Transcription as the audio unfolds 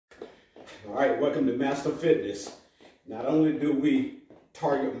All right, welcome to Master Fitness. Not only do we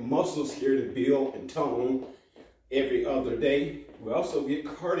target muscles here to build and tone every other day, we also get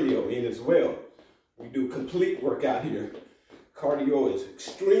cardio in as well. We do complete workout here. Cardio is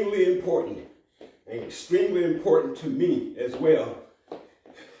extremely important and extremely important to me as well.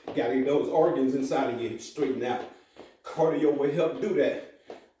 Got to get those organs inside of you straightened out. Cardio will help do that.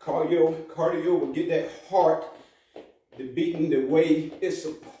 Cardio will get that heart to beating the way it's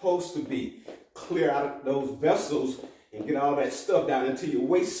supposed to be. Clear out those vessels and get all that stuff down into your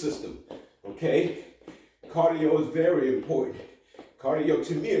waist system. Okay? Cardio is very important. Cardio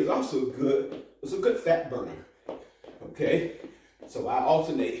to me is also good. It's a good fat burner. Okay? So I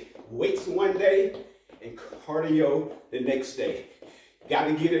alternate weights one day and cardio the next day. Got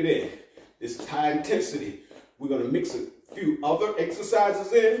to get it in. This is high intensity. We're going to mix a few other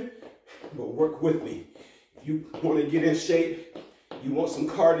exercises in, but work with me. If you want to get in shape, you want some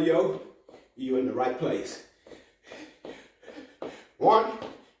cardio, you're in the right place. 1,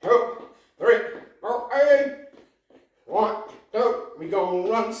 2, 3, 4, 8. 1, 2, we gonna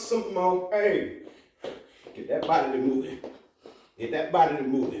run some more. Hey, get that body to moving. Get that body to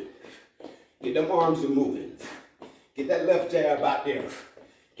moving. Get them arms to moving. Get that left jab out there.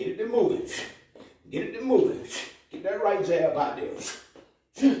 Get it to moving. Get it to moving. Get that right jab out there.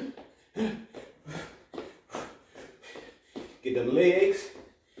 Get them legs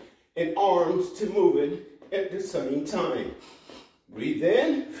and arms to moving at the same time. Breathe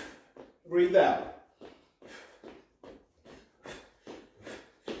in, breathe out.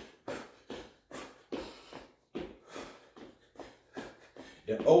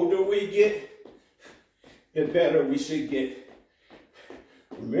 The older we get, the better we should get.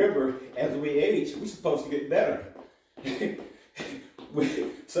 Remember, as we age, we're supposed to get better.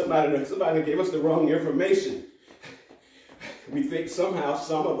 Somebody gave us the wrong information. We think somehow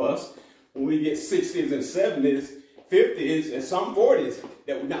some of us, when we get 60s and 70s, 50s, and some 40s,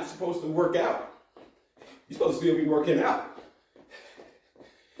 that we're not supposed to work out. You're supposed to still be working out.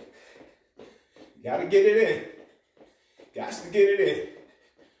 You gotta get it in. Got to get it in.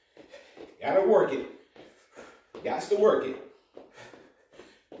 Gotta work it. Got to work it.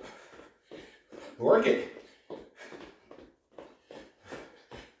 Work it.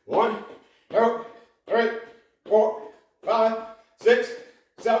 1, 2, 3, 4, 5, 6,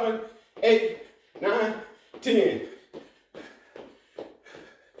 7, 8, 9, 10.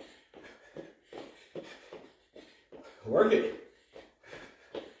 Work it.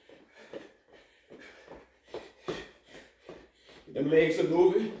 Get them legs are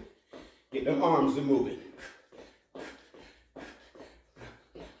moving. Get them arms are moving.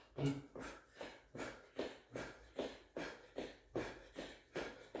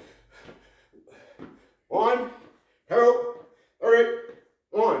 One, two, three,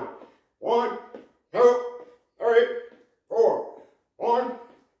 1, 1, 2, 3, 4, 1,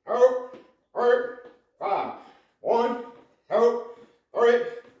 2, 3, 5, 1, 2, 3,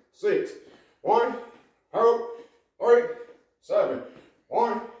 6, 1, 2, 3, 7,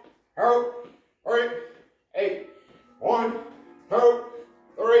 1, 2, 3, 8, 1, 2,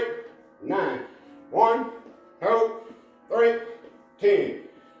 3, 9, 1, 2, 3, 10,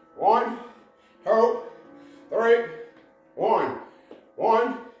 1, 2, 3, 1,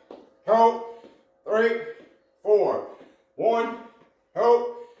 1, 2, 3, 4, 1,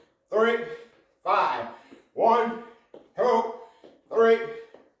 2, 3, 5, 1, 2, 3,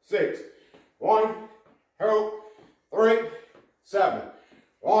 6, 1, 2, 3, 7,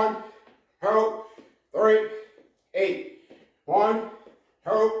 1, 2, 3, 8, 1,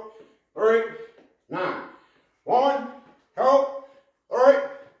 2, 3, 9, 1, 2, 3,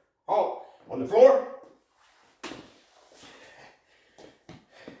 halt. On the floor.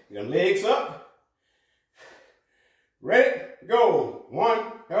 Get them legs up. Ready? Go.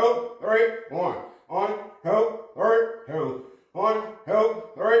 1, 2, 3, 1. 1, 2, 3, 2. 1, 2,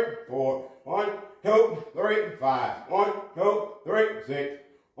 3, 4. 1, 2, 3, 5. 1, 2, 3, 6.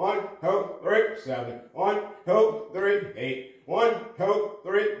 1, 2, 3, 7. 1, 2, 3, 8. 1, 2,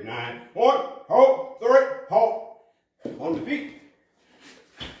 3, 9. 1, 2, 3, halt. On the feet.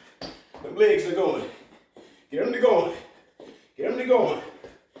 The legs are going. Get them to going. Get them to going.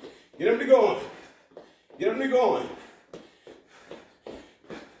 Get them to going. Get them to going.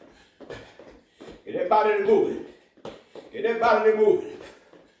 Get that body to moving. Get that body to moving.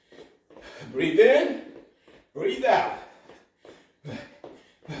 Breathe in. Breathe out.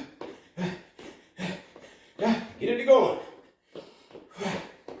 Get it to going.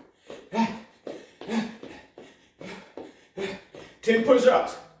 10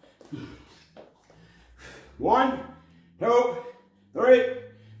 push-ups. 1, 2, 3,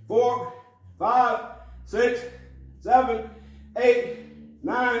 4, 6, 7, 8,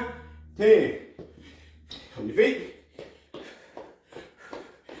 9, 10. On your feet.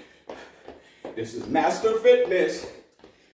 This is Master Fitness.